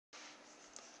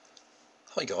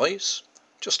Hi guys,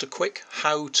 just a quick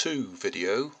how-to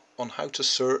video on how to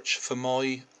search for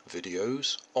my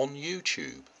videos on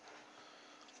YouTube.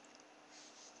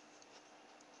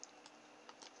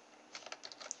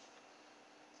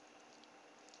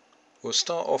 We'll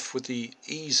start off with the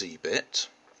easy bit.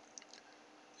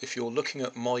 If you're looking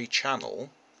at my channel,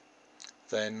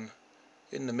 then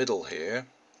in the middle here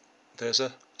there's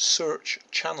a search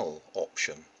channel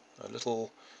option, a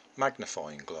little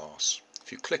magnifying glass.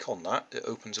 If you click on that, it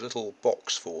opens a little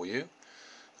box for you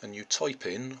and you type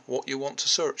in what you want to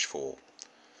search for.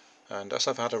 And as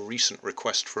I've had a recent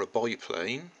request for a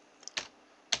biplane,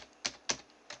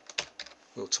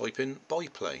 we'll type in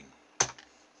biplane.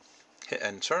 Hit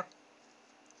enter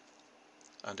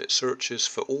and it searches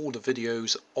for all the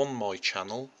videos on my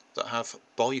channel that have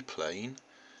biplane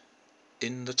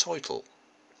in the title.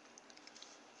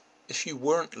 If you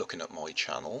weren't looking at my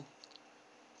channel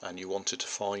and you wanted to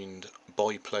find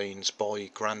biplanes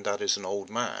by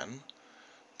GrandadIsAnOldMan,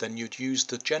 then you'd use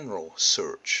the general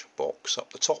search box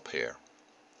up the top here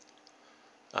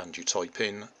and you type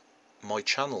in my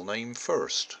channel name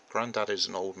first,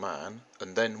 GrandadIsAnOldMan,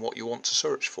 and then what you want to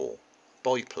search for,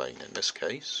 biplane in this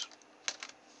case,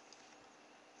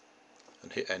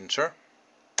 and hit enter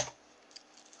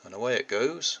and away it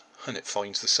goes and it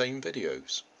finds the same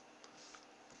videos.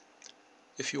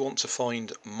 If you want to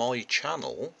find my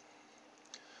channel,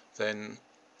 then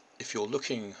if you're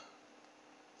looking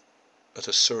at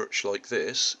a search like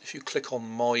this, if you click on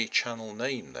my channel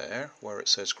name there where it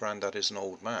says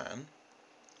GrandadIsAnOldMan,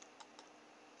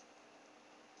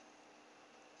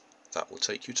 that will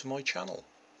take you to my channel.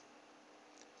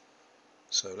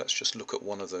 So let's just look at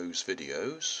one of those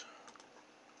videos.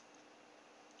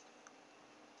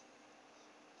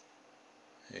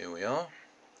 Here we are,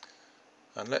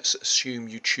 and let's assume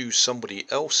you choose somebody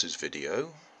else's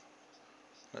video.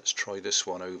 Let's try this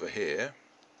one over here.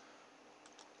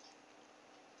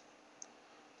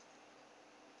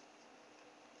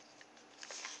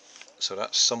 So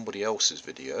that's somebody else's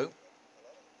video,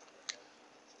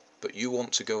 but you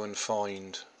want to go and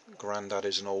find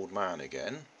GrandadIsAnOldMan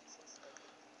again.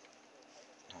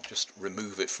 I'll just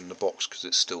remove it from the box because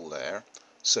it's still there.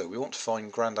 So we want to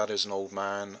find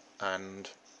GrandadIsAnOldMan and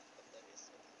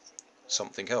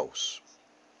something else.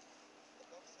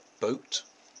 Boat.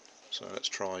 So let's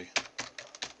try.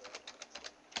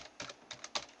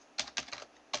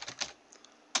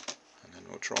 And then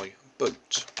we'll try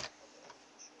boat.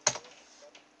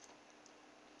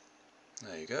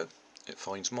 There you go. It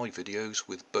finds my videos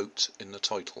with boat in the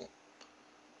title.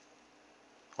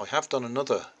 I have done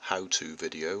another how-to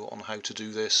video on how to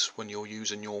do this when you're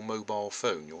using your mobile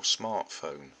phone, your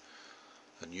smartphone,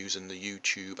 and using the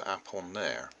YouTube app on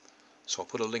there. So I'll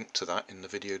put a link to that in the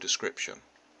video description.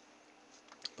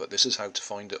 But this is how to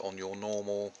find it on your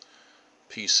normal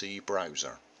PC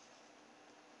browser.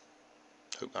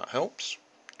 Hope that helps.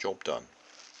 Job done.